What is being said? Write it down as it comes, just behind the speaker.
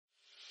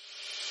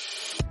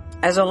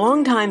As a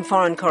longtime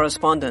foreign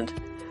correspondent,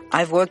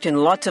 I've worked in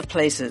lots of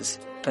places,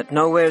 but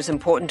nowhere as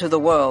important to the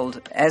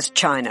world as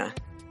China.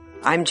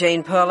 I'm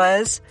Jane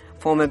Perlez,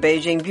 former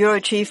Beijing bureau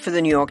chief for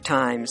the New York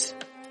Times.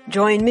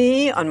 Join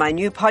me on my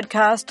new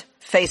podcast,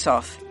 Face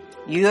Off,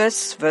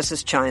 U.S.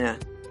 versus China,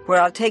 where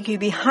I'll take you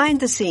behind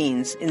the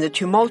scenes in the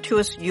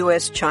tumultuous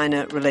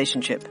U.S.-China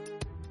relationship.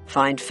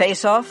 Find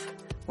Face Off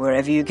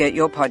wherever you get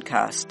your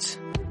podcasts.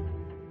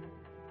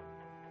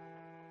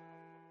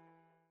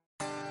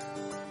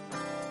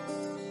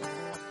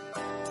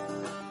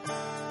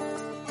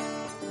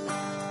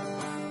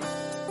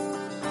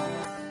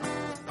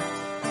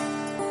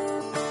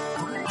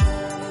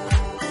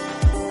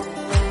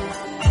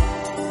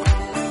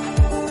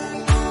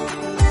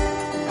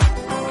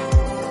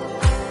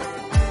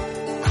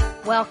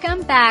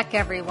 Welcome back,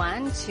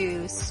 everyone,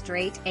 to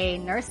Straight A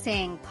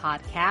Nursing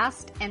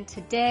Podcast. And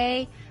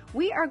today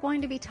we are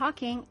going to be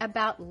talking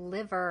about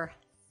liver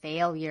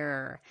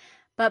failure.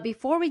 But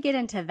before we get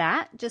into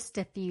that, just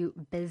a few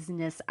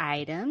business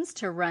items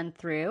to run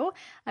through.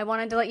 I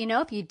wanted to let you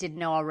know, if you didn't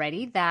know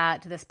already,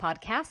 that this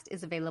podcast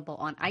is available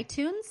on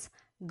iTunes,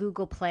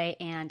 Google Play,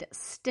 and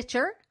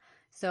Stitcher.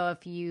 So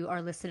if you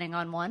are listening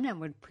on one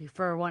and would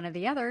prefer one of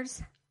the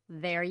others,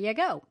 there you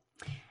go.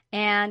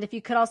 And if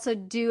you could also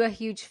do a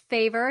huge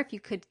favor, if you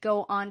could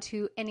go on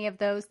to any of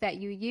those that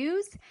you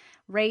use,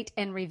 rate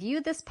and review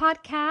this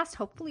podcast.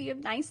 Hopefully you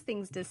have nice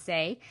things to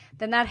say.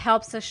 Then that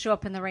helps us show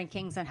up in the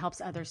rankings and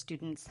helps other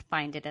students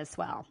find it as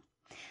well.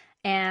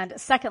 And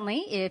secondly,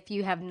 if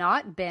you have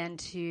not been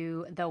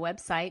to the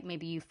website,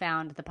 maybe you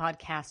found the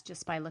podcast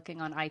just by looking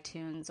on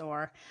iTunes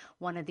or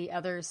one of the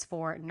others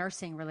for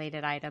nursing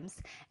related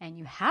items, and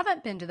you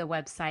haven't been to the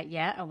website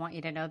yet, I want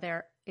you to know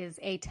there is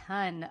a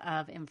ton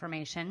of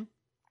information.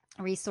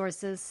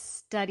 Resources,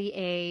 study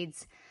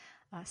aids,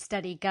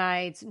 study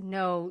guides,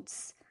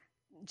 notes,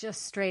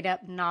 just straight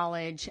up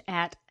knowledge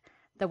at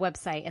the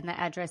website. And the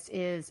address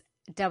is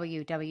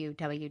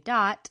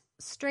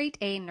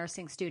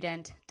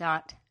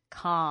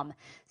www.straightanursingstudent.com.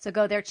 So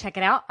go there, check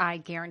it out. I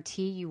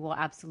guarantee you will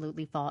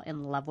absolutely fall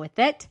in love with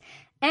it.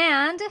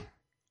 And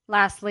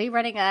lastly,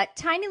 running a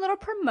tiny little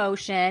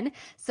promotion.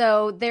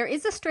 So there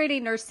is a Straight A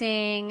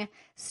Nursing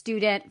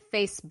student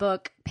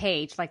Facebook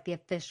page, like the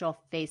official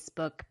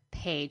Facebook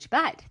page,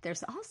 but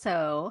there's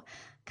also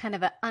kind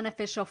of an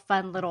unofficial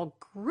fun little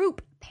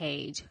group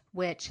page,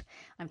 which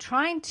I'm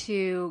trying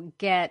to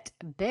get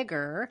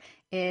bigger.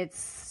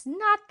 It's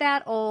not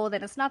that old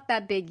and it's not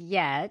that big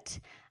yet,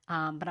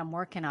 but I'm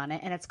working on it.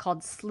 And it's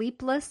called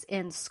Sleepless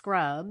in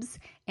Scrubs.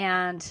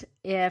 And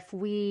if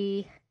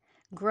we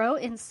grow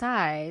in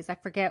size, I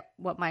forget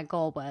what my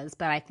goal was,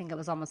 but I think it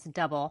was almost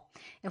double.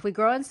 If we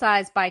grow in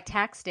size by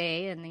tax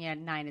day in the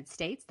United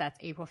States, that's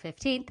April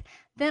 15th,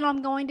 then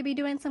I'm going to be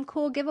doing some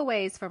cool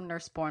giveaways from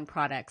Nurseborn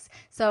products.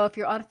 So if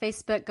you're on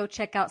Facebook, go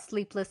check out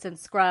Sleepless in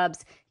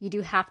Scrubs. You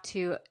do have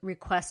to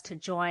request to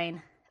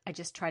join. I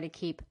just try to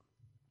keep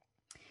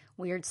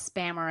weird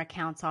spammer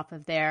accounts off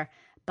of there.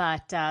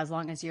 But as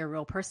long as you're a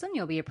real person,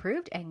 you'll be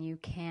approved and you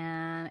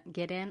can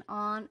get in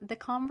on the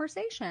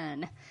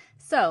conversation.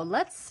 So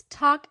let's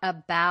talk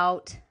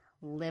about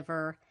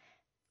liver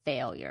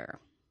failure.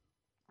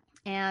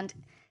 And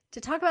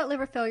to talk about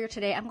liver failure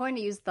today, I'm going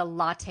to use the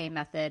latte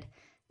method.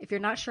 If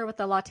you're not sure what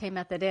the latte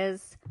method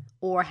is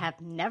or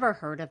have never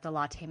heard of the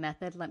latte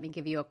method, let me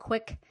give you a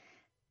quick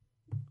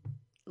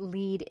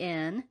lead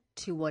in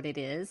to what it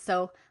is.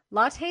 So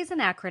latte is an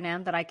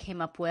acronym that I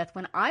came up with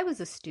when I was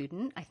a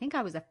student. I think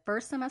I was a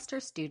first semester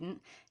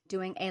student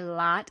doing a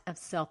lot of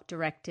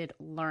self-directed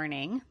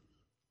learning.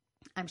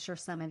 I'm sure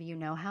some of you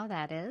know how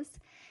that is.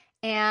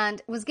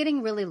 And was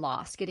getting really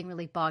lost, getting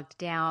really bogged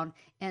down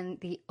in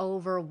the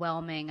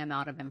overwhelming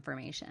amount of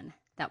information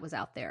that was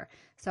out there.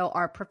 So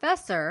our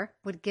professor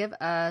would give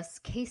us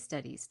case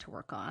studies to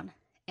work on,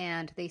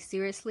 and they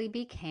seriously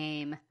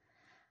became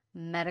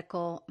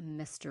medical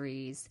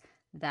mysteries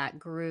that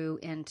grew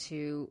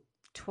into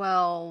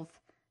 12,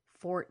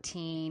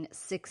 14,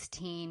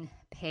 16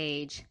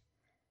 page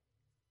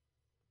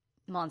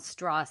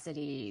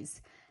monstrosities.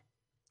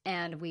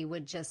 And we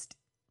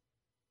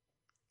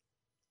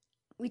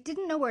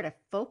didn't know where to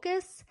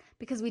focus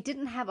because we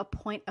didn't have a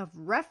point of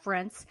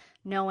reference,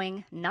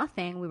 knowing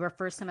nothing. We were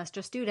first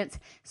semester students.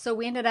 So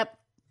we ended up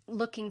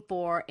looking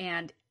for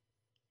and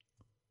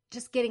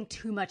just getting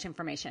too much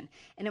information.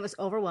 And it was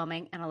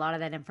overwhelming. And a lot of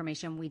that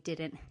information we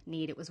didn't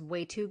need. It was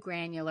way too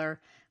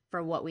granular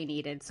for what we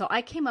needed. So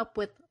I came up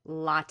with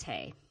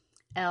latte,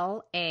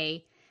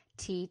 Latte.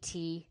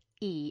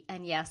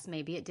 And yes,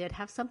 maybe it did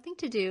have something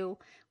to do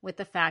with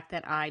the fact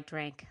that I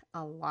drank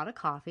a lot of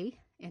coffee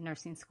in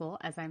nursing school,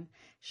 as I'm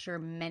sure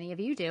many of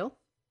you do.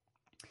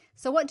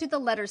 So what do the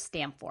letters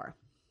stand for?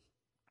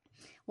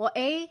 Well,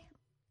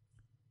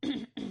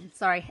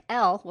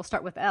 L, we'll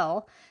start with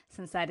L,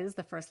 since that is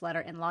the first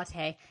letter in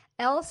latte.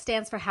 L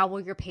stands for how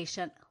will your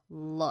patient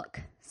look?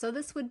 So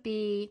this would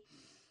be,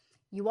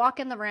 you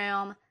walk in the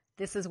room,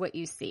 this is what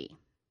you see.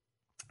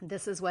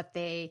 This is what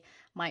they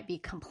might be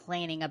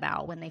complaining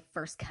about when they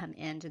first come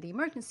into the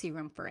emergency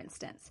room, for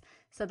instance.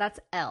 So that's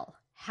L.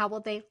 How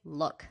will they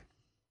look?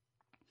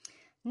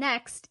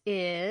 Next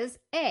is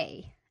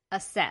A,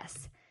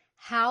 assess.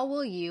 How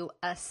will you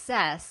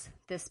assess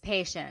this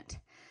patient?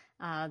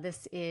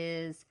 This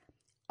is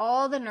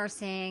all the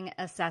nursing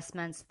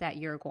assessments that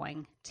you're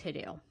going to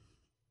do.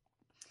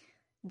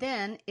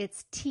 Then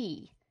it's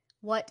T,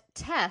 what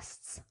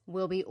tests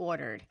will be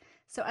ordered.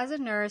 So as a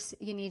nurse,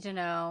 you need to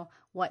know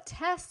what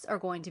tests are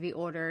going to be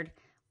ordered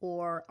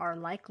or are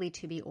likely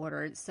to be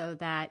ordered so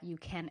that you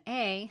can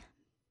A,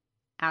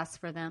 ask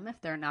for them if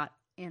they're not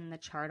in the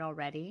chart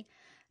already,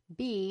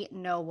 B,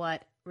 know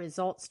what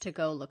results to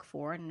go look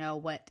for, know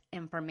what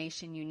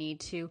information you need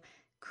to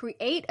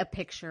create a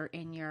picture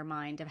in your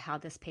mind of how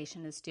this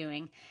patient is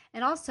doing.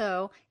 And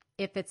also,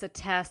 if it's a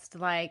test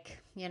like,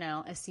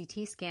 a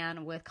CT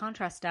scan with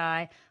contrast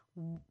dye,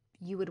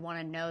 you would want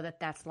to know that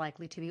that's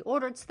likely to be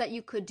ordered so that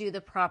you could do the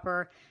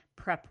proper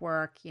prep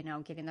work,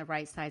 getting the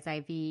right size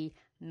IV,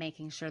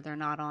 making sure they're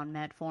not on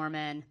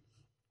metformin,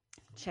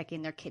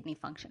 checking their kidney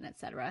function,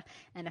 etc.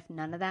 And if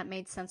none of that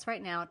made sense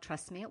right now,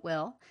 trust me, it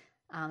will.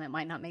 It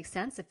might not make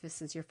sense if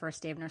this is your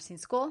first day of nursing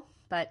school,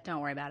 but don't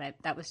worry about it.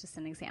 That was just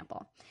an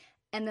example.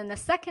 And then the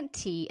second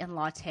T in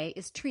latte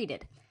is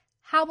treated.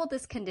 How will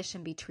this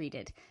condition be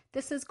treated?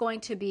 This is going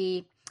to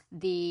be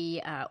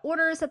the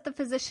orders that the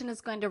physician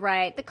is going to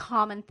write, the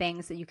common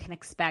things that you can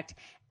expect,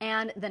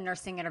 and the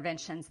nursing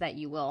interventions that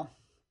you will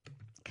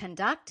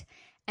conduct.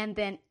 And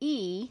then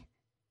E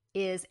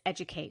is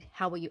educate.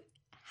 How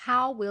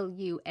will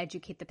you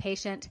educate the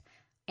patient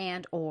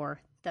and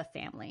or the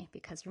family?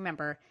 Because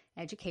remember,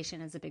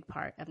 education is a big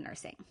part of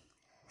nursing.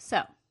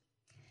 So,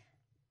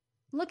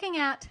 looking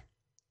at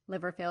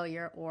liver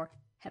failure or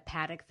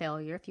hepatic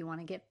failure, if you want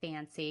to get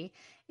fancy,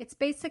 it's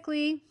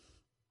basically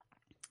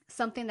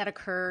something that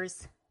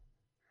occurs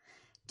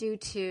due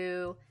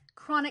to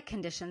chronic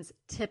conditions,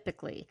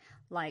 typically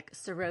like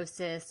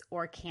cirrhosis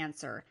or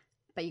cancer.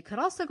 But you could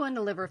also go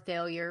into liver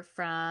failure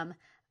from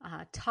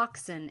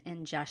toxin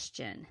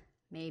ingestion.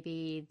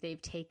 Maybe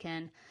they've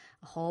taken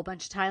a whole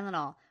bunch of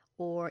Tylenol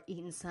or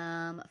eaten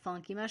some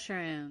funky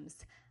mushrooms.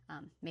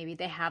 Maybe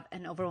they have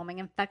an overwhelming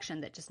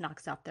infection that just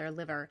knocks out their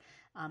liver.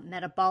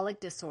 Metabolic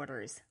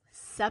disorders.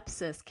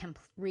 Sepsis can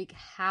wreak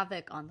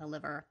havoc on the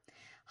liver.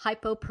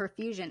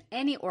 Hypoperfusion.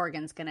 Any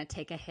organ's going to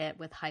take a hit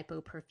with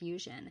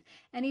hypoperfusion.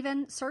 And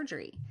even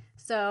surgery.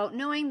 So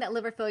knowing that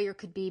liver failure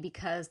could be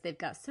because they've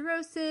got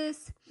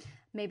cirrhosis,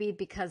 maybe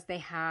because they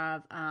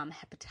have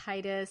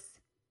hepatitis,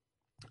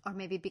 or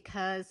maybe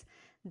because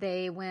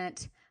they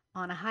went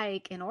on a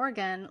hike in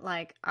Oregon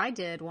like I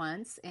did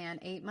once and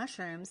ate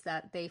mushrooms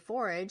that they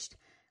foraged,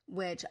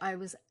 which I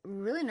was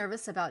really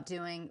nervous about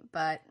doing,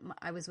 but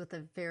I was with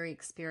a very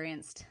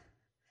experienced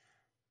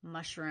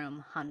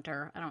mushroom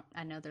hunter.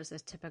 I know there's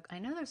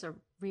a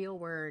real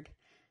word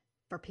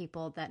for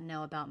people that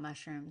know about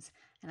mushrooms,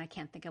 and I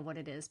can't think of what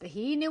it is, but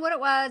he knew what it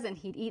was and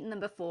he'd eaten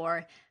them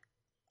before.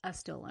 I was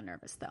still a little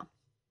nervous though.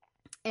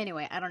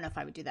 Anyway, I don't know if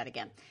I would do that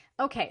again.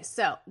 Okay,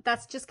 so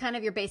that's just kind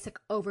of your basic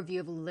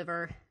overview of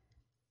liver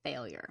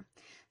failure.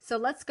 So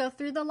let's go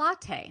through the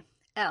latte.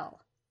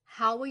 L,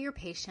 how will your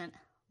patient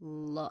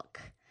look?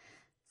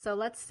 So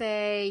let's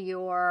say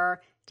you're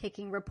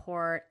taking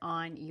report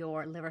on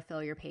your liver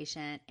failure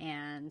patient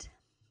and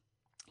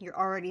you're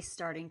already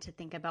starting to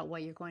think about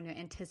what you're going to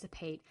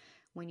anticipate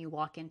when you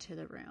walk into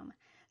the room.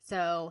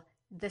 So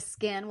the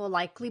skin will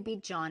likely be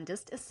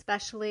jaundiced,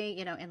 especially,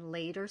 in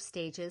later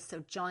stages.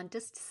 So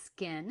jaundiced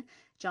skin.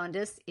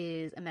 Jaundice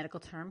is a medical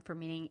term for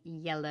meaning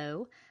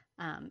yellow.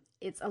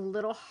 It's a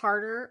little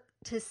harder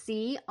to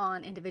see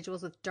on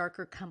individuals with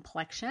darker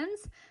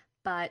complexions,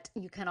 but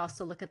you can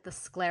also look at the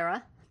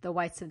sclera, the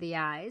whites of the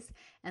eyes,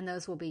 and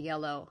those will be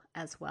yellow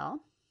as well.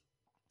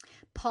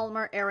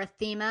 Palmar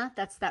erythema,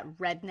 that's that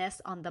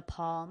redness on the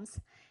palms.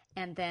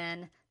 And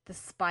then the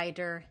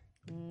spider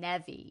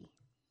nevi.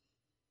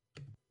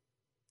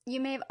 You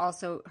may have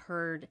also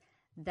heard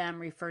them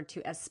referred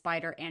to as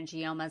spider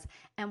angiomas.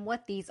 And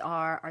what these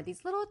are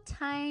these little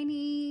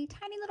tiny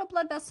little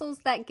blood vessels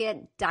that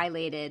get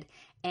dilated.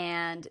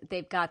 And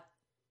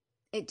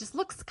it just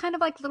looks kind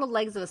of like little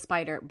legs of a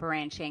spider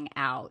branching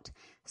out.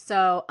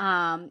 So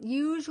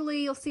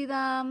usually you'll see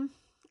them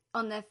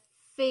on the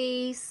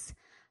face,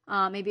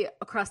 maybe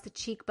across the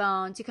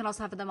cheekbones. You can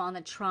also have them on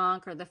the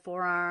trunk or the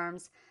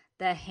forearms,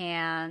 the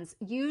hands,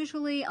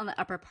 usually on the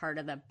upper part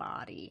of the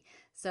body.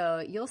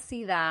 So you'll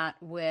see that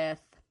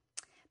with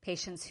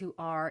patients who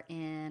are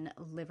in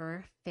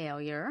liver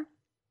failure.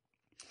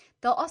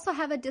 They'll also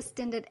have a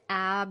distended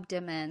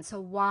abdomen. So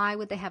why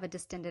would they have a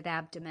distended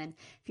abdomen?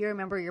 If you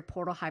remember your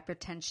portal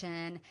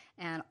hypertension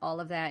and all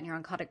of that, and your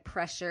oncotic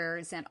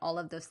pressures and all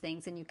of those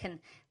things, and you can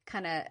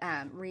kind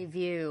of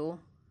review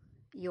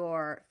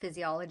your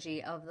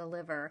physiology of the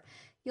liver,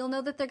 you'll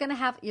know that they're going to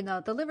have,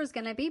 the liver's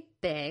going to be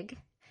big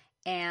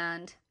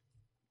and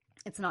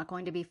it's not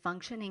going to be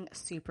functioning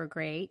super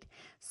great.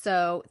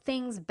 So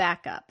things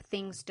back up.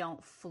 Things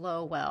don't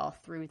flow well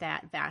through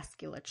that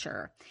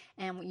vasculature.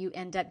 And you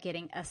end up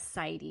getting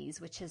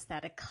ascites, which is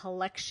a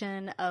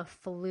collection of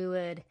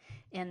fluid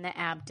in the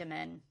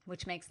abdomen,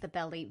 which makes the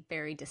belly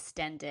very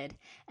distended.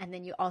 And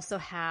then you also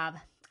have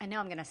I know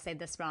I'm going to say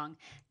this wrong,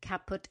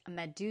 caput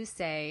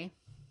medusae,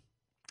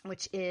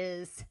 which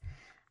is,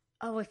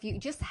 if you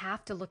just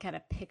have to look at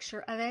a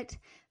picture of it,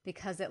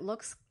 because it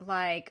looks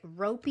like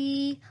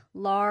ropey,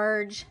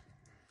 large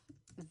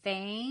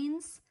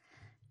veins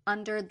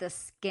under the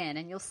skin.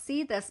 And you'll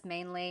see this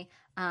mainly,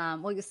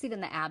 you'll see it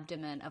in the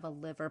abdomen of a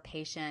liver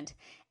patient.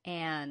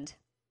 And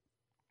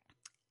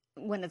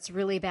when it's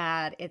really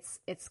bad, it's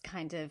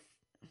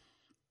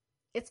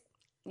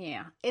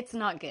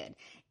not good.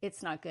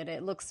 It's not good.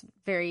 It looks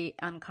very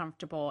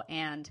uncomfortable,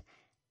 and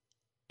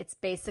it's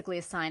basically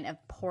a sign of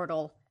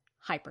portal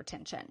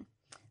hypertension.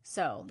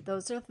 So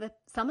those are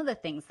some of the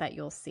things that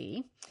you'll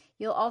see.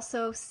 You'll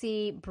also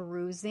see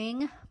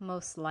bruising,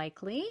 most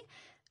likely.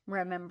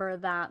 Remember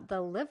that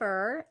the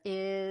liver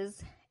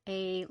is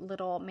a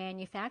little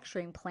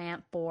manufacturing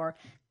plant for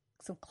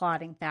some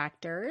clotting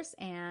factors,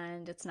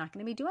 and it's not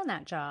going to be doing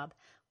that job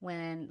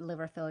when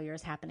liver failure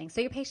is happening. So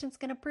your patient's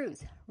going to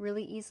bruise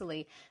really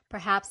easily.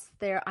 Perhaps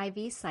their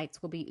IV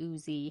sites will be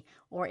oozy,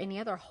 or any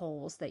other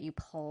holes that you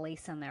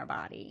place in their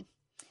body.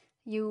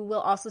 You will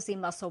also see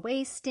muscle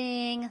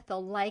wasting.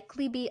 They'll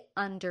likely be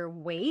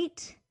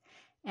underweight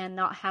and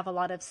not have a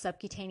lot of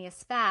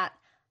subcutaneous fat,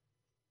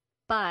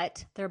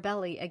 but their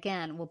belly,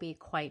 again, will be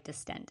quite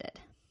distended.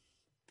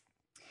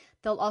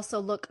 They'll also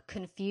look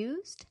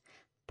confused,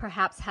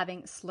 perhaps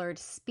having slurred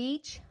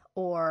speech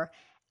or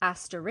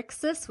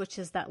asterixis, which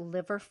is that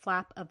liver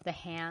flap of the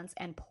hands,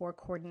 and poor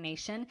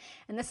coordination.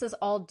 And this is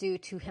all due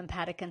to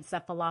hepatic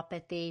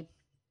encephalopathy.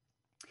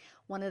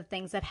 One of the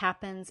things that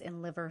happens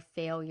in liver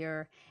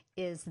failure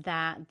is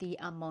that the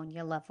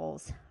ammonia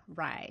levels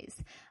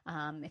rise.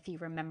 If you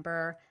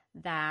remember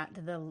that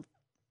the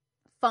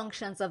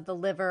functions of the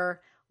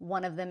liver,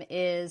 one of them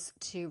is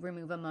to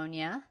remove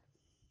ammonia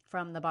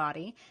from the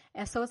body.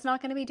 And so it's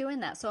not going to be doing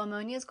that. So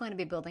ammonia is going to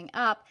be building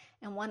up.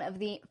 And one of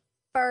the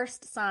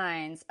first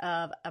signs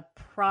of a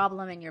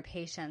problem in your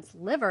patient's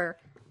liver,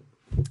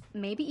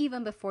 maybe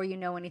even before you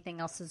know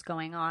anything else is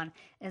going on,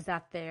 is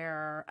that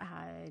their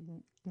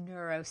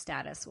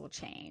neurostatus will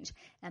change.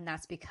 And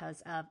that's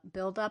because of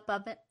buildup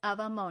of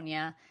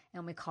ammonia,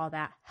 and we call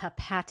that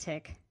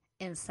hepatic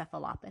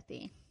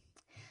encephalopathy.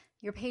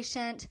 Your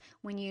patient,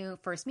 when you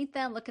first meet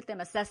them, look at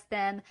them, assess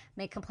them,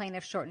 may complain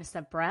of shortness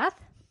of breath.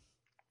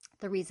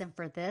 The reason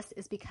for this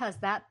is because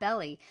that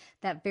belly,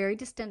 that very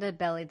distended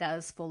belly that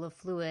is full of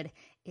fluid,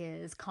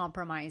 is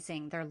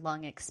compromising their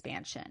lung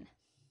expansion.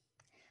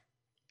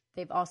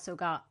 They've also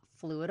got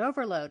fluid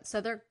overload,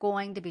 so they're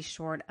going to be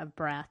short of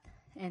breath,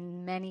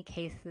 in many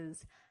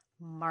cases,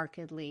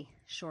 markedly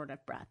short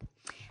of breath.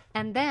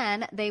 And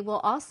then they will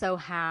also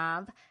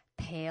have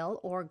pale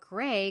or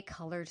gray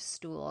colored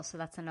stool. So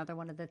that's another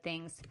one of the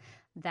things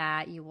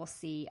that you will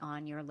see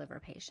on your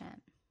liver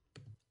patient.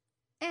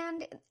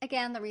 And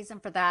again, the reason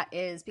for that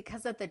is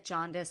because of the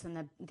jaundice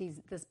and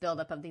this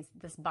buildup of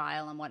this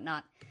bile and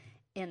whatnot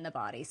in the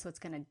body. So it's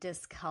going to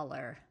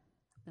discolor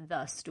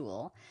the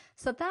stool.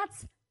 So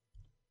that's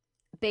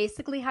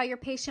basically how your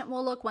patient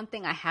will look. One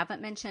thing I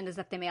haven't mentioned is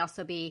that they may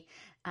also be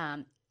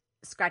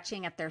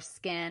scratching at their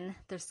skin.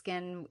 Their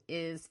skin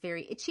is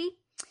very itchy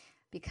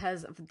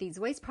because of these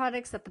waste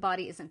products that the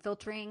body isn't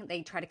filtering.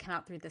 They try to come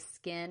out through the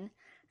skin.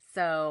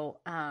 So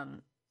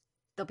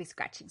they'll be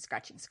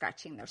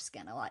scratching their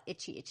skin a lot.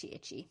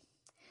 Itchy.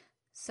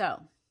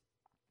 So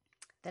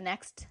the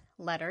next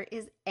letter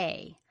is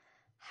A.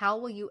 How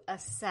will you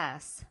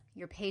assess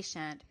your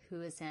patient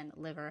who is in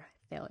liver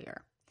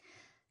failure?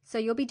 So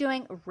you'll be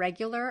doing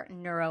regular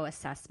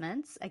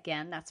neuroassessments.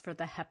 Again, that's for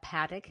the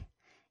hepatic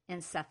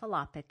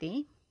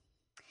encephalopathy.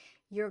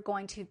 You're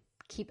going to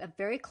keep a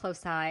very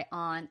close eye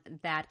on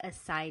that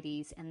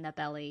ascites in the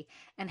belly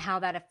and how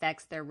that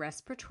affects their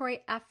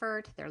respiratory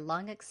effort, their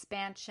lung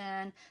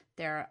expansion,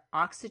 their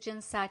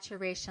oxygen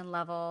saturation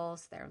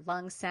levels, their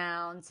lung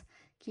sounds.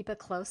 Keep a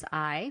close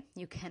eye.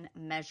 You can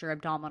measure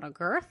abdominal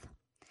girth.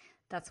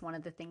 That's one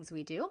of the things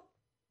we do.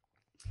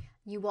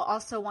 You will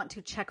also want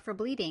to check for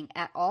bleeding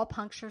at all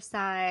puncture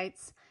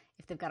sites.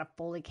 If they've got a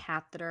Foley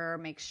catheter,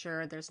 make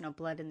sure there's no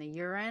blood in the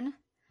urine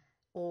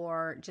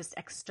or just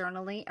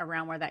externally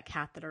around where that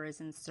catheter is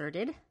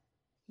inserted.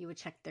 You would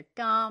check their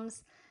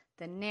gums,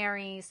 the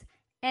nares,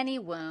 any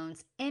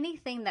wounds,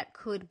 anything that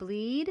could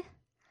bleed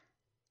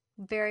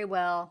very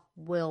well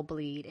will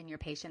bleed in your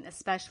patient,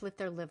 especially if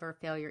their liver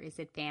failure is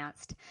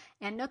advanced.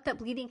 And note that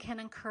bleeding can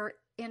occur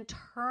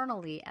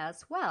internally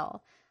as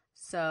well.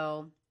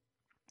 So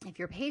if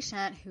your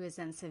patient who is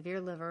in severe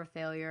liver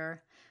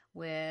failure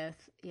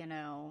with,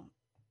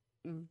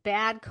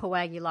 bad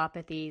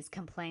coagulopathies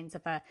complains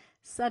of a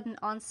sudden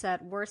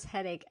onset worst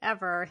headache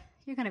ever,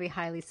 you're going to be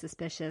highly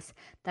suspicious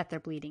that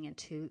they're bleeding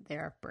into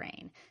their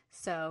brain.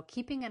 So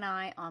keeping an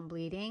eye on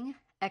bleeding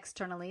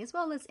externally as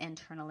well as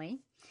internally.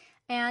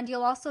 And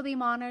you'll also be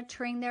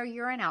monitoring their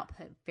urine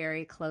output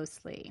very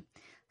closely.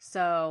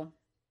 So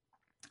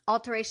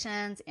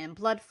alterations in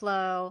blood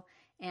flow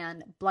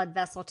and blood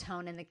vessel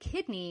tone in the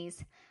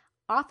kidneys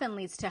often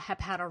leads to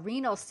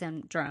hepatorenal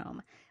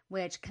syndrome,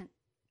 which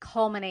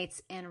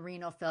culminates in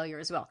renal failure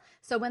as well.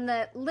 So when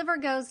the liver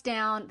goes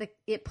down,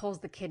 it pulls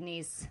the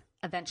kidneys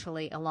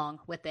eventually along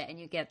with it, and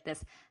you get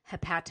this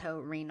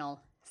hepatorenal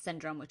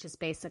syndrome, which is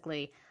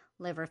basically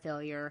liver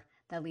failure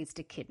that leads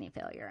to kidney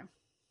failure.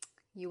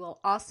 You will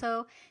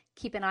also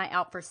keep an eye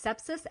out for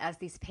sepsis, as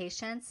these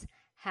patients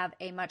have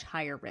a much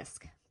higher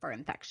risk for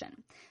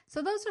infection.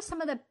 So those are some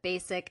of the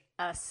basic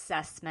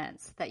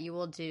assessments that you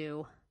will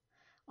do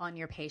on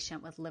your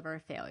patient with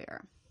liver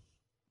failure.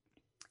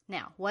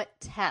 Now, what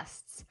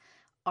tests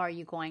are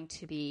you going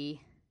to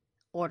be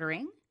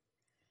ordering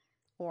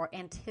or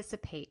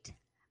anticipate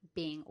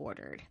being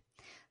ordered?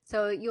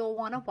 So you'll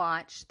want to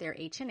watch their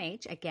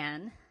H&H.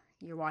 Again,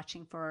 you're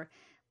watching for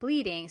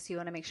bleeding, so you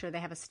want to make sure they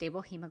have a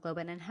stable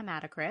hemoglobin and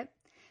hematocrit.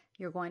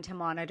 You're going to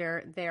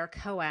monitor their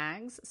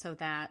coags, so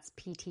that's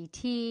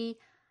PTT,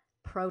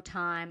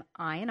 ProTime,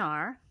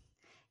 INR.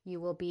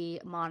 You will be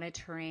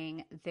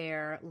monitoring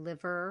their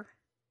liver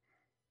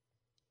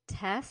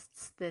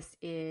tests. This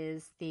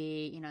is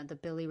the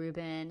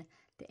bilirubin,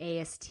 the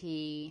AST,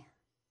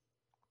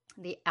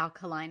 the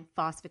alkaline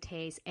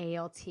phosphatase,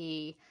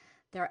 ALT.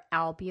 Their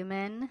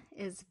albumin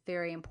is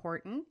very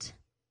important.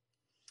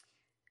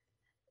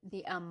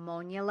 The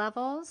ammonia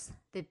levels,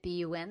 the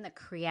BUN, the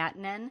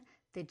creatinine,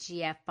 the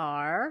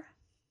GFR,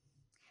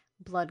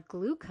 blood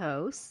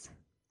glucose.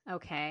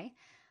 Okay.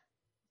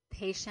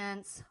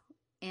 Patients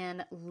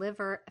in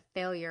liver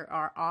failure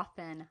are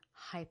often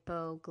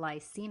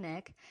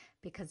hypoglycemic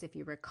because, if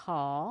you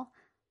recall,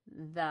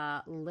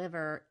 the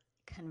liver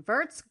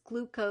converts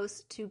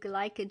glucose to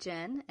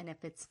glycogen, and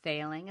if it's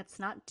failing, it's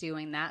not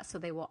doing that, so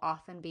they will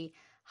often be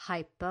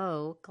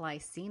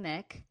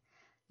hypoglycemic.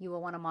 You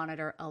will want to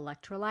monitor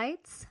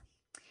electrolytes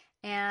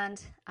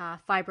and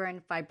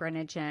fibrin,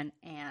 fibrinogen,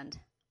 and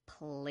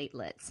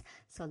platelets.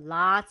 So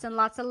lots and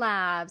lots of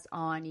labs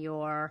on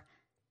your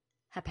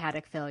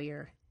hepatic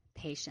failure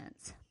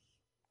patients.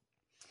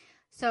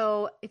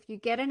 So if you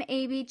get an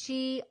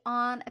ABG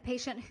on a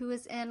patient who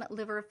is in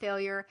liver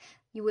failure,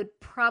 you would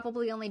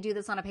probably only do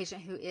this on a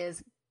patient who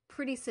is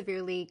pretty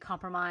severely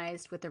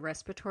compromised with the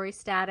respiratory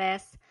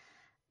status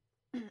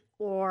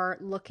or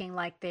looking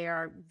like they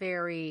are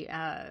very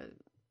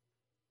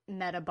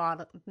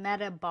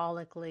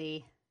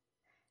metabolically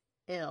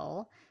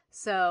ill.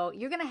 So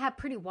you're going to have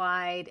pretty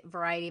wide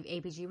variety of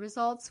ABG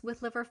results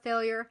with liver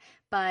failure,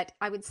 but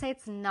I would say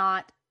it's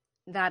not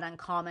that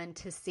uncommon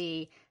to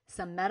see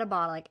some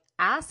metabolic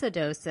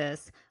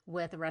acidosis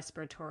with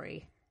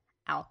respiratory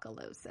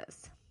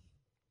alkalosis.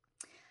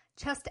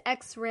 Chest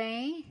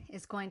X-ray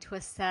is going to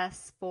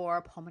assess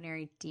for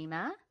pulmonary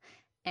edema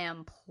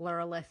and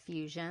pleural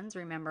effusions.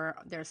 Remember,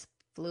 there's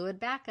fluid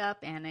backup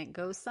and it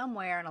goes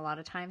somewhere, and a lot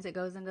of times it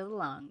goes into the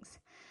lungs.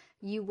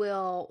 You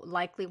will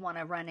likely want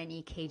to run an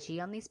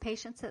EKG on these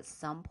patients at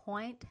some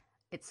point.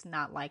 It's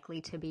not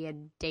likely to be a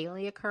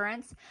daily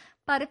occurrence,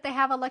 but if they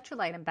have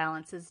electrolyte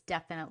imbalances,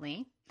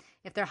 definitely.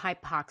 If they're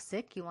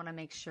hypoxic, you want to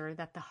make sure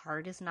that the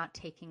heart is not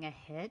taking a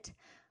hit,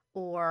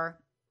 or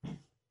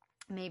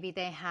maybe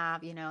they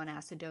have, an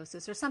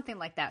acidosis or something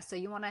like that. So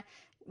you want to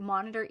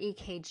monitor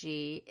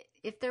EKG.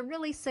 If they're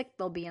really sick,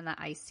 they'll be in the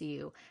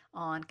ICU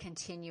on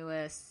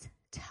continuous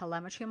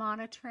telemetry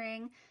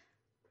monitoring.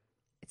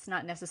 It's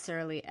not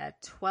necessarily a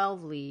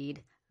 12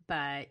 lead,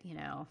 but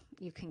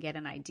you can get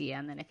an idea.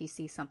 And then if you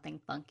see something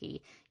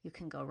funky, you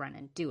can go run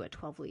and do a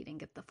 12 lead and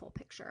get the full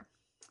picture.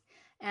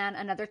 And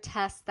another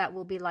test that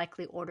will be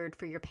likely ordered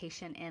for your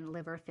patient in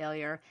liver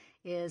failure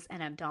is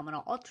an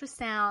abdominal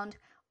ultrasound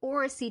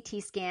or a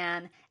CT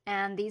scan,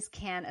 and these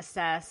can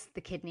assess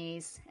the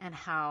kidneys and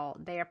how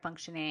they are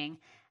functioning,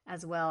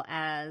 as well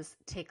as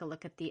take a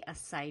look at the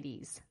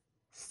ascites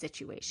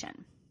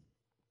situation.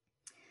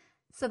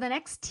 So the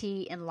next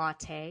T in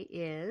latte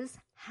is,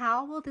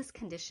 how will this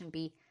condition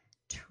be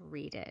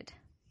treated?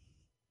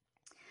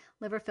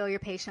 Liver failure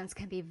patients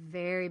can be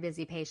very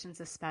busy patients,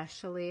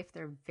 especially if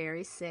they're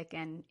very sick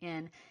and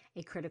in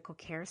a critical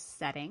care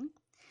setting.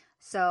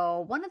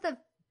 So one of the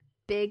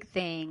big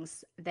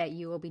things that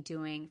you will be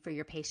doing for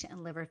your patient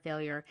in liver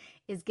failure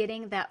is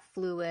getting that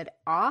fluid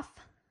off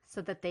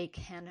so that they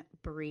can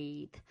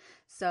breathe.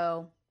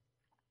 So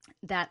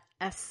that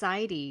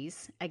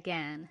ascites,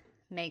 again,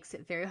 makes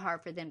it very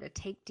hard for them to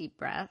take deep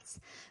breaths.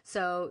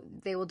 So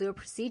they will do a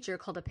procedure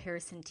called a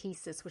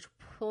paracentesis, which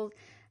pulls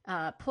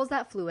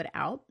that fluid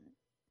out.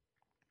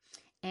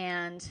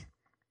 And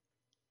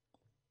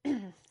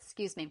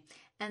excuse me,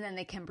 and then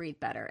they can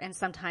breathe better. And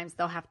sometimes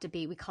they'll have to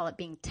be, we call it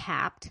being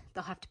tapped.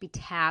 They'll have to be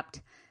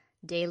tapped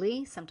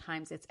daily.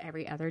 Sometimes it's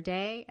every other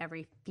day,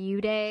 every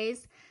few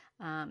days.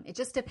 It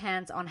just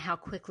depends on how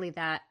quickly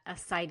that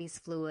ascites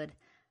fluid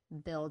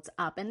builds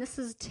up. And this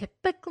is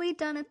typically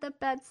done at the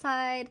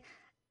bedside.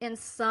 In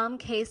some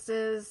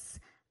cases,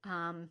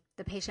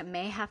 the patient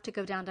may have to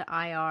go down to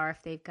IR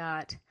if they've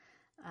got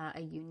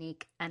a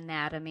unique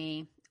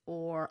anatomy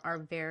or are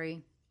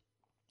very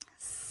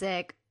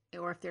sick,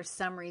 or if there's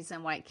some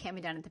reason why it can't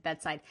be done at the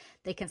bedside,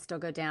 they can still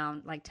go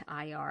down like to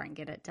IR and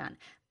get it done.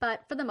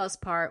 But for the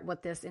most part,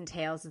 what this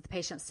entails is the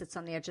patient sits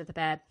on the edge of the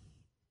bed,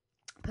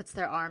 puts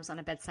their arms on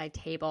a bedside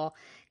table,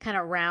 kind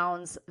of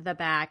rounds the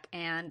back,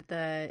 and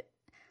the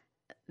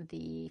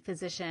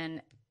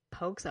physician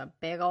pokes a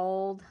big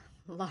old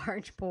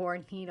large bore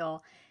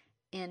needle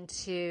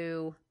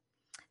into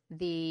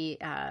the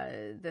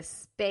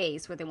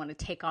space where they want to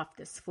take off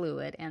this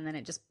fluid, and then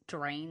it just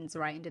drains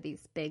right into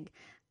these big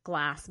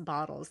glass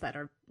bottles that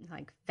are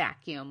like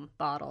vacuum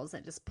bottles.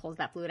 It just pulls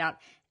that fluid out,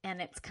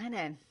 and it's kind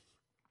of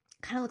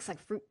looks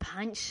like fruit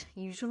punch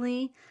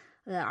usually.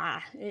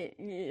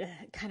 It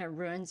kind of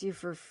ruins you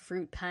for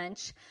fruit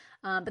punch.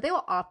 But they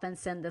will often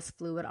send this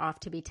fluid off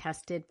to be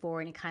tested for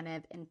any kind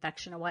of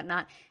infection or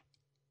whatnot.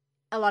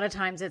 A lot of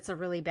times it's a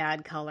really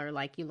bad color.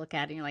 Like you look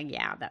at it and you're like,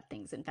 yeah, that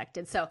thing's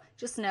infected. So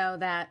just know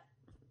that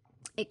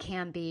it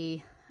can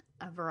be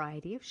a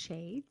variety of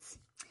shades.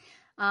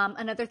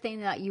 Another thing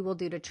that you will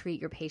do to treat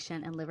your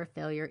patient and liver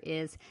failure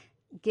is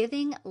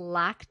giving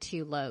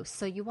lactulose.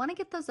 So you want to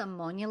get those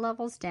ammonia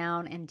levels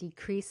down and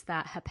decrease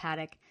that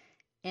hepatic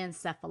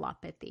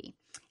encephalopathy.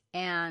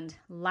 And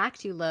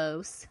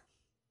lactulose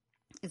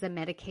is a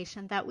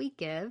medication that we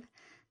give.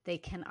 They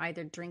can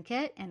either drink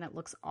it and it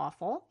looks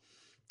awful,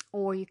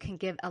 or you can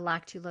give a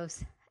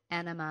lactulose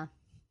enema.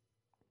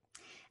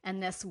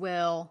 And this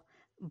will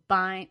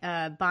bind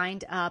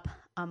up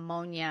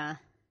ammonia,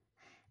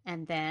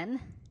 and then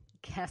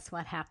guess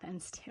what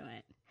happens to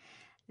it?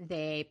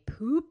 They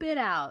poop it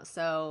out.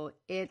 So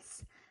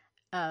it's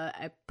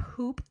a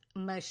poop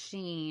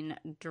machine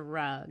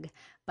drug,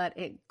 but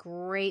it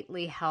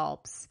greatly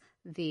helps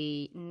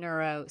the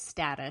neuro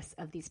status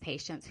of these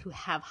patients who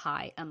have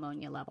high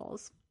ammonia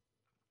levels.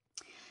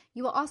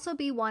 You will also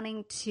be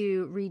wanting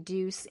to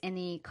reduce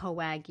any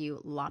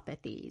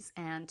coagulopathies.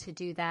 And to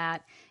do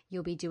that,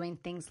 you'll be doing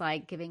things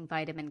like giving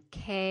vitamin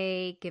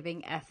K,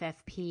 giving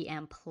FFP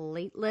and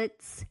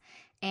platelets,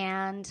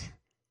 and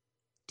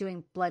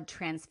doing blood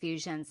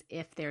transfusions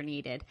if they're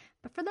needed.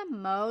 But for the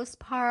most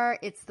part,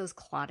 it's those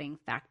clotting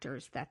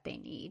factors that they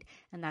need.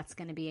 And that's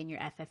going to be in your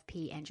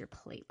FFP and your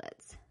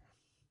platelets.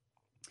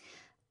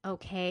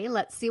 Okay,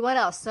 let's see what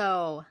else.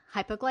 So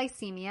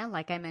hypoglycemia,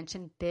 like I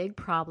mentioned, big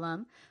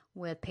problem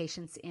with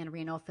patients in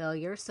renal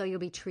failure. So you'll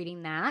be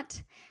treating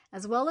that,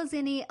 as well as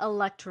any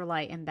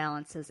electrolyte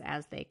imbalances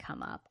as they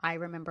come up. I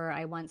remember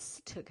I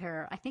once took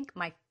her, I think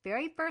my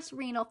very first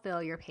renal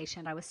failure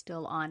patient, I was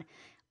still on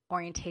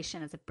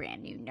orientation as a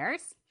brand new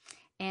nurse,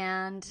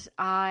 and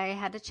I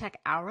had to check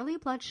hourly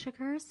blood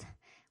sugars.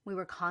 We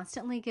were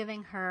constantly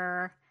giving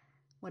her,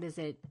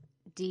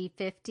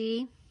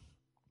 D50,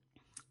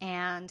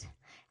 and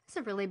it's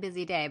a really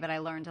busy day, but I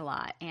learned a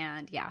lot.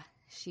 And yeah,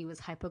 she was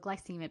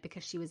hypoglycemic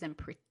because she was in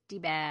pretty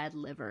bad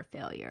liver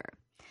failure.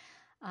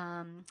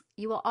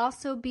 You will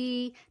also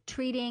be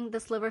treating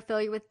this liver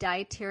failure with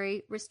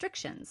dietary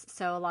restrictions.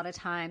 So a lot of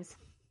times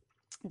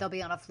they'll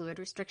be on a fluid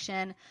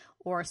restriction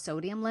or a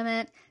sodium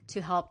limit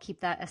to help keep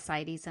that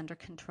ascites under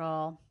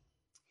control.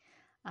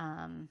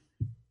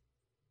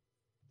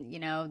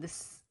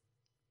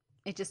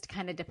 It just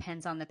kind of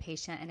depends on the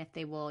patient and if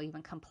they will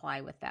even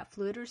comply with that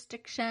fluid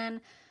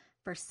restriction.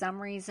 For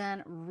some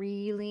reason,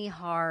 really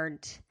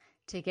hard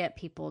to get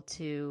people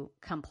to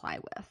comply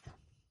with.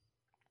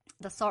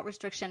 The salt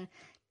restriction,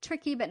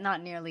 tricky, but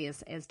not nearly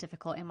as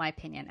difficult, in my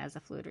opinion, as a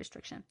fluid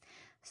restriction.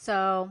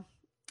 So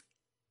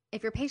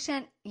if your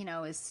patient,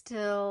 is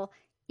still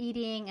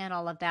eating and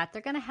all of that,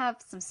 they're going to have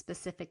some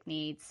specific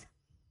needs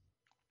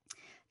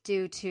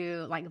due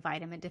to like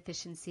vitamin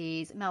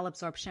deficiencies,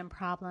 malabsorption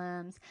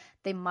problems.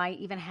 They might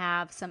even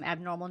have some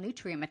abnormal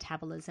nutrient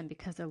metabolism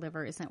because their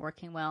liver isn't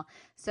working well.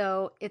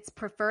 So it's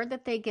preferred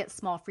that they get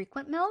small,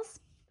 frequent meals.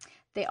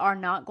 They are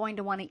not going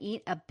to want to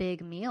eat a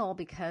big meal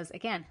because,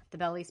 again, the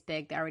belly's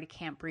big. They already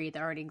can't breathe.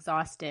 They're already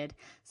exhausted.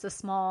 So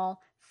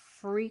small,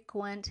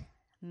 frequent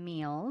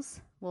meals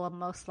will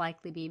most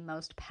likely be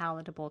most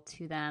palatable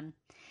to them.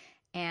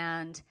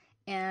 And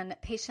in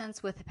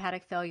patients with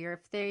hepatic failure,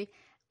 if they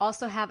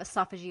also have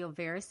esophageal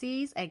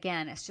varices,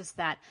 again, it's just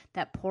that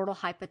portal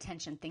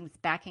hypertension, things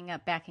backing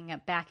up,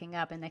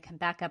 and they can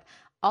back up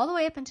all the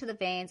way up into the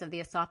veins of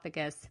the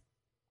esophagus.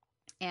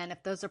 And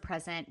if those are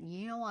present,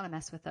 you don't want to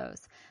mess with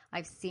those.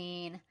 I've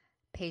seen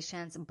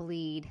patients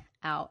bleed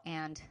out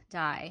and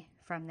die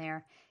from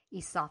their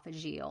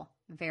esophageal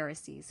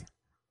varices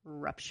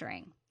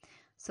rupturing.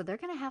 So they're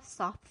going to have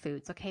soft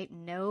foods, okay?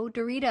 No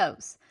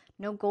Doritos,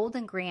 no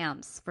Golden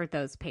Grams for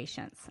those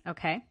patients,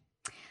 okay?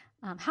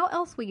 How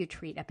else will you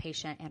treat a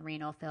patient in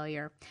renal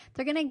failure?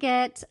 They're going to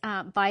get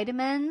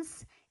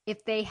vitamins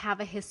if they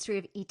have a history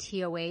of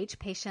ETOH.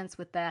 Patients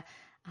with the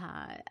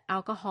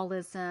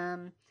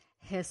alcoholism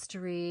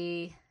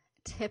history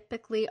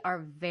typically are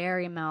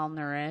very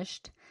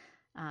malnourished.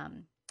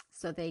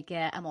 So they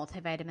get a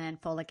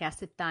multivitamin, folic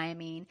acid,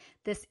 thiamine.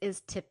 This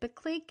is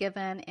typically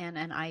given in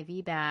an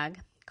IV bag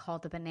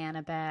called the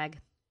banana bag.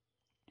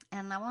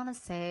 And I want to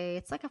say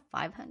it's like a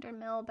 500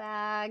 ml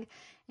bag,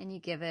 and you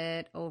give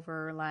it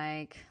over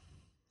like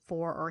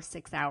 4 or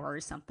 6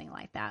 hours, something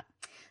like that.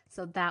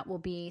 So that will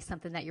be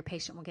something that your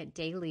patient will get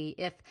daily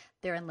if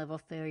they're in liver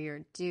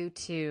failure due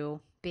to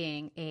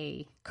being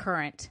a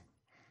current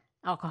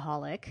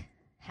alcoholic,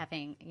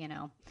 having,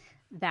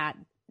 that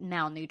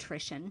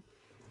malnutrition.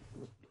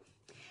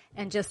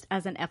 And just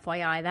as an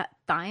FYI, that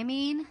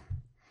thiamine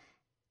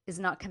is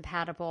not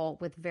compatible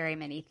with very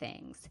many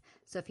things.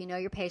 So if you know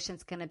your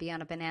patient's going to be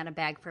on a banana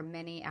bag for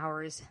many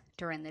hours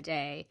during the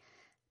day,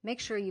 make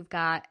sure you've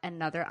got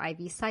another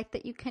IV site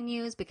that you can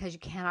use, because you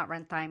cannot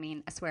run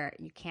thiamine. I swear,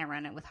 you can't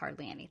run it with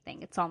hardly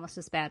anything. It's almost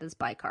as bad as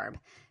bicarb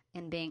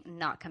in being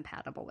not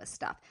compatible with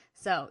stuff.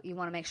 So you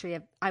want to make sure you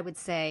have, I would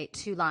say,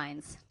 2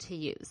 lines to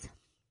use.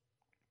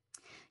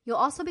 You'll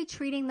also be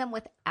treating them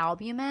with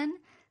albumin.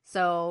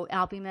 So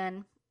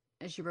albumin,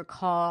 as you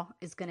recall,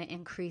 is going to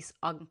increase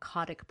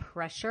oncotic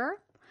pressure,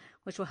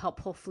 which will help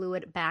pull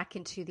fluid back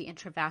into the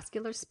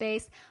intravascular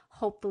space,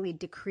 hopefully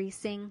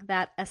decreasing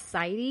that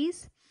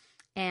ascites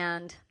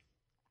and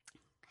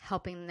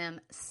helping them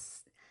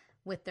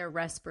with their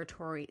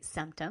respiratory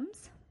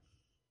symptoms.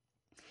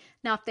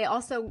 Now, if they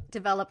also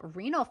develop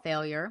renal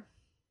failure,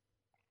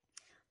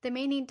 they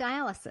may need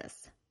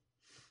dialysis.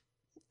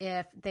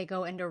 If they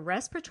go into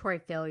respiratory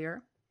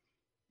failure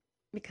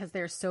because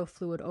they're so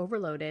fluid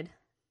overloaded,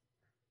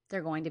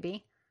 they're going to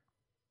be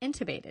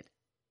intubated.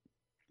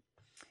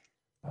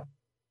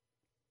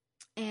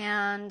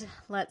 And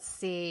let's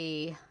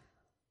see,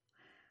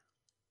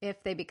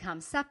 if they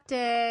become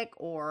septic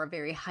or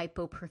very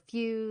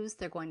hypoperfused,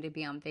 they're going to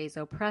be on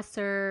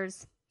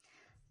vasopressors,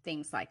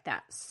 things like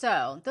that.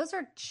 So those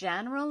are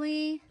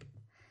generally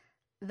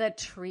the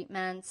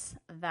treatments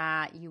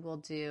that you will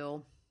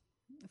do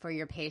for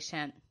your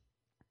patient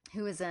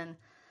who is in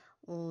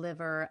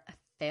liver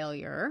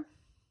failure.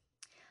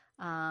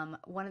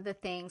 One of the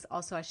things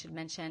also I should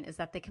mention is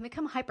that they can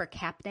become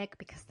hypercapnic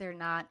because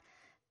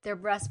their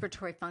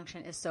respiratory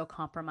function is so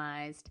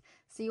compromised.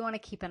 So you want to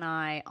keep an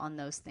eye on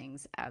those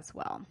things as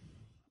well.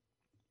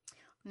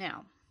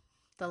 Now,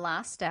 the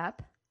last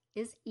step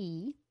is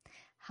E.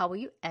 How will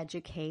you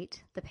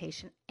educate the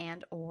patient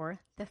and or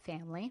the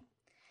family?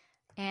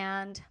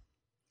 And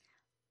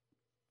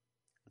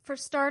for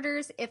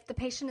starters, if the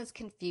patient is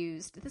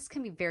confused, this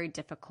can be very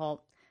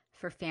difficult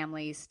for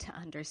families to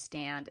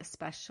understand,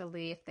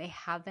 especially if they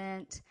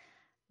haven't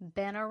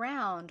been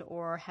around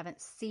or haven't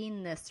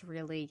seen this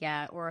really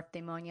yet, or if the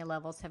ammonia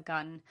levels have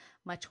gotten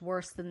much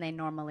worse than they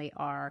normally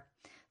are.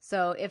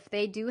 So if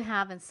they do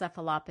have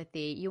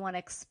encephalopathy, you want to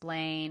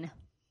explain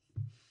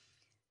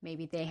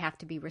maybe they have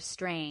to be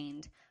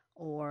restrained,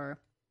 or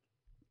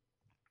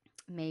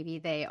maybe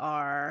they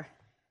are,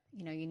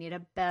 you need a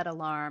bed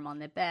alarm on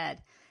the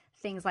bed,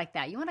 things like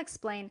that. You want to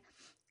explain,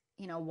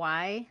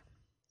 why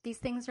these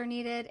things are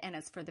needed, and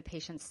it's for the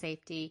patient's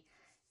safety.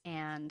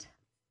 And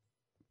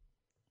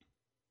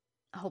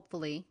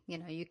hopefully,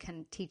 you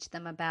can teach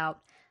them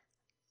about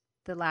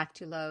the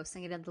lactulose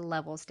and get the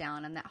levels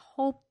down, and that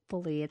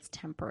hopefully it's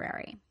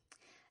temporary.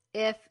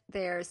 If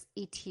there's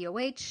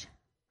ETOH,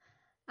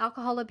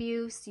 alcohol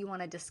abuse, you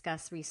want to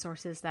discuss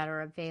resources that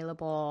are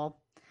available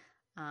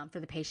for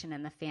the patient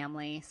and the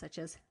family, such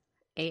as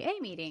AA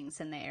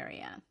meetings in the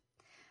area.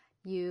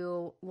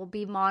 You will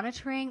be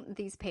monitoring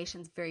these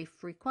patients very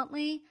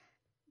frequently.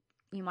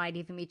 You might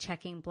even be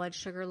checking blood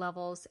sugar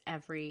levels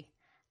every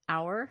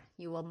hour.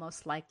 You will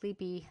most likely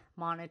be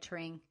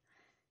monitoring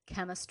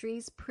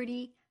chemistries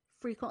pretty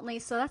frequently.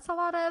 So that's a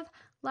lot of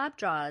lab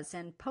draws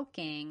and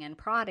poking and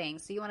prodding.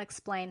 So you want to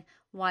explain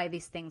why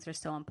these things are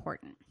so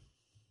important.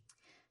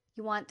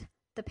 You want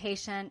the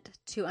patient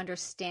to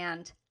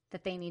understand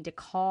that they need to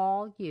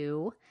call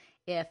you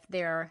if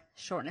their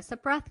shortness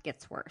of breath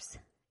gets worse,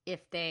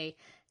 if they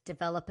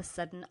develop a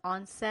sudden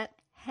onset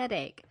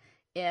headache,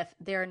 if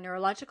their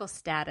neurological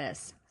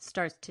status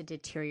starts to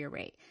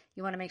deteriorate.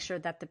 You want to make sure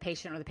that the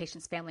patient or the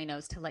patient's family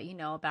knows to let you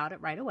know about it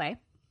right away.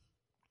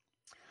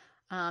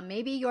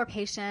 Maybe your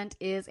patient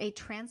is a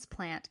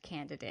transplant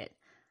candidate.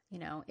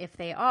 If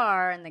they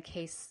are, and the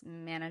case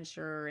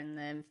manager and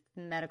the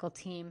medical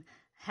team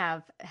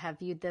have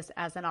viewed this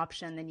as an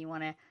option, then you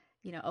want to,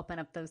 open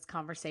up those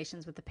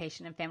conversations with the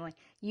patient and family.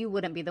 You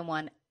wouldn't be the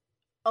one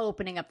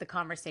opening up the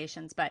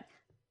conversations, but,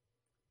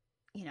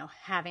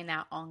 having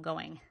that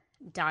ongoing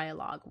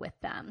dialogue with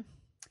them.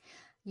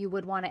 You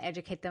would want to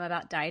educate them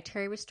about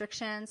dietary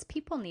restrictions.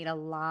 People need a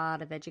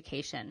lot of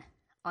education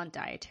on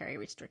dietary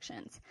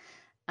restrictions.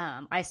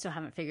 I still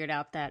haven't figured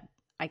out that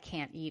I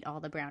can't eat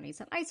all the brownies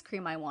and ice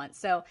cream I want.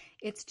 So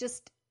it's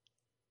just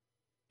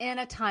in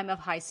a time of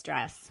high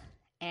stress,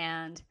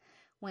 and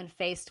when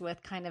faced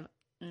with kind of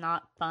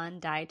not fun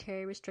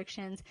dietary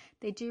restrictions,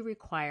 they do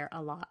require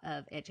a lot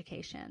of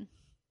education.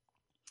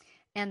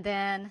 And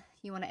then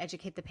you want to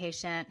educate the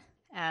patient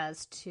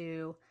as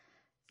to,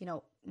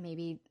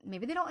 maybe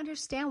they don't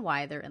understand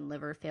why they're in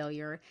liver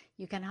failure.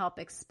 You can help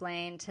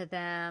explain to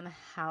them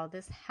how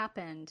this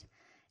happened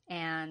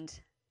and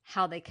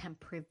how they can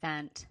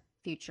prevent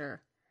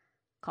future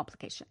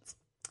complications.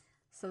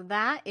 So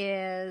that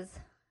is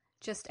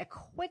just a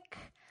quick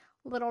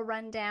little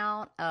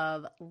rundown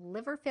of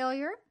liver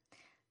failure,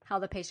 how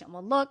the patient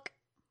will look,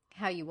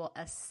 how you will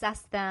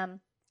assess them,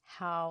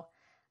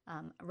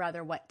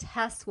 what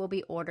tests will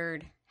be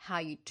ordered, how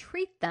you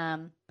treat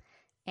them,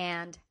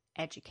 and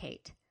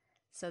educate.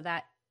 So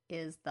that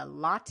is the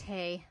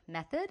latte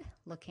method,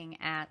 looking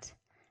at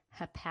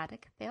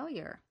hepatic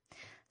failure.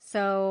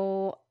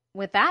 So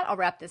with that, I'll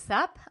wrap this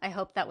up. I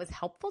hope that was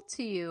helpful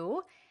to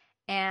you.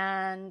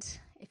 And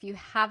if you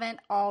haven't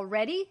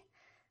already,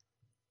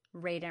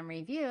 rate and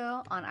review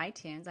on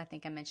iTunes. I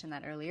think I mentioned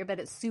that earlier, but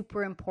it's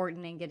super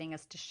important in getting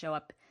us to show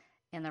up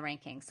in the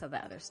rankings so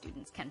that other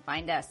students can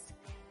find us.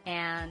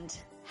 And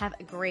have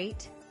a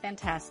great,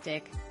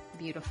 fantastic,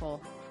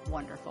 beautiful,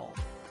 wonderful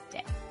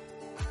day.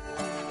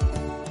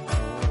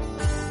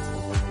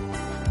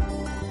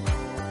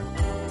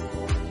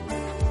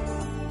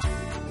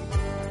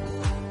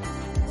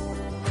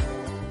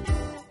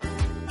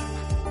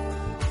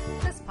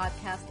 This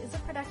podcast is a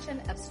production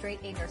of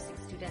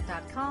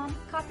StraightANursingStudent.com,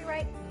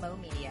 copyright Mo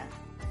Media.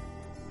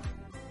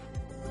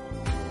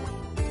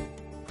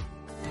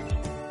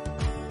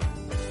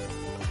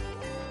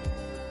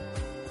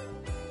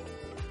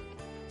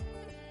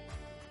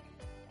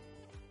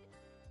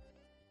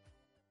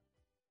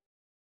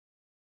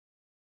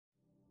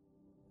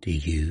 Do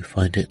you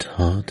find it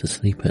hard to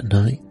sleep at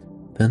night?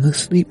 Then the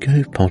Sleep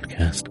Cove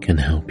podcast can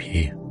help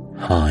you.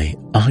 Hi,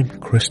 I'm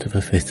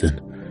Christopher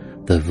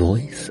Fitton, the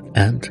voice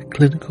and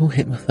clinical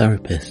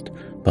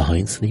hypnotherapist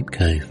behind Sleep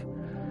Cove.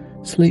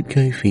 Sleep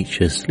Cove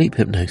features sleep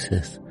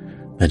hypnosis,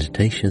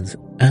 meditations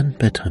and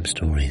bedtime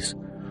stories,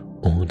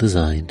 all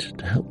designed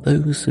to help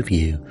those of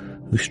you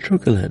who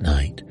struggle at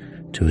night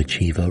to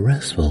achieve a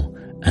restful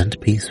and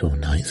peaceful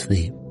night's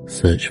sleep.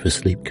 Search for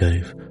Sleep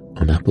Cove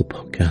on Apple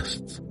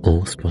Podcasts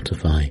or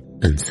Spotify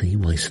and see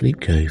why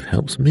Sleep Cove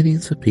helps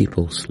millions of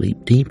people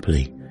sleep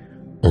deeply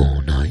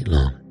all night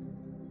long.